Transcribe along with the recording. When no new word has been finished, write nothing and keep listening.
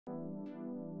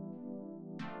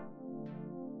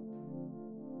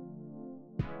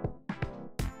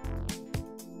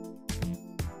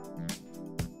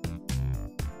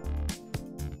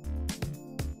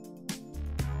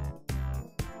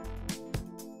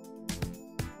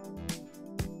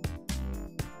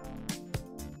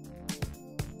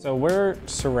So we're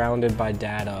surrounded by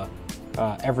data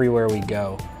everywhere we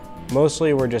go.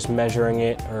 Mostly we're just measuring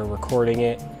it or recording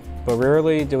it, but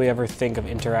rarely do we ever think of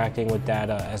interacting with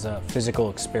data as a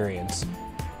physical experience.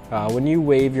 When you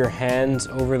wave your hands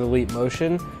over the leap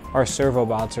motion, our servo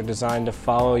bots are designed to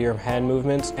follow your hand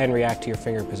movements and react to your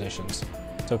finger positions.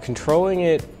 So controlling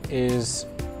it is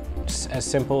as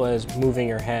simple as moving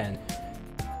your hand.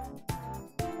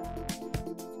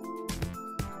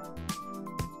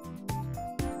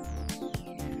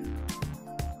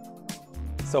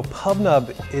 So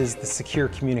PubNub is the secure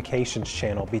communications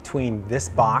channel between this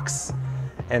box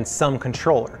and some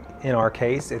controller. In our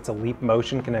case, it's a leap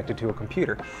motion connected to a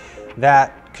computer.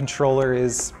 That controller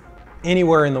is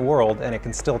anywhere in the world and it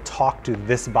can still talk to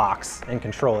this box and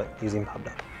control it using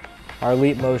PubNub. Our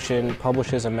leap motion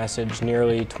publishes a message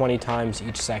nearly 20 times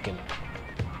each second.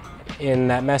 In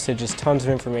that message is tons of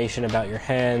information about your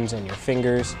hands and your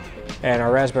fingers, and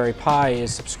our Raspberry Pi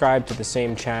is subscribed to the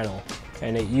same channel,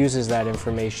 and it uses that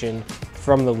information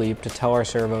from the leap to tell our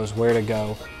servos where to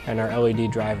go and our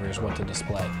LED drivers what to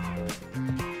display.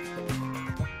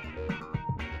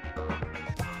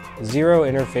 Zero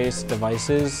interface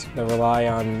devices that rely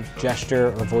on gesture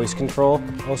or voice control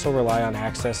also rely on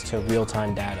access to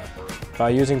real-time data. By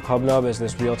using PubNub as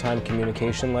this real-time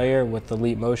communication layer with the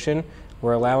leap motion,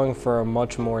 we're allowing for a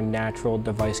much more natural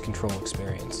device control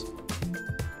experience.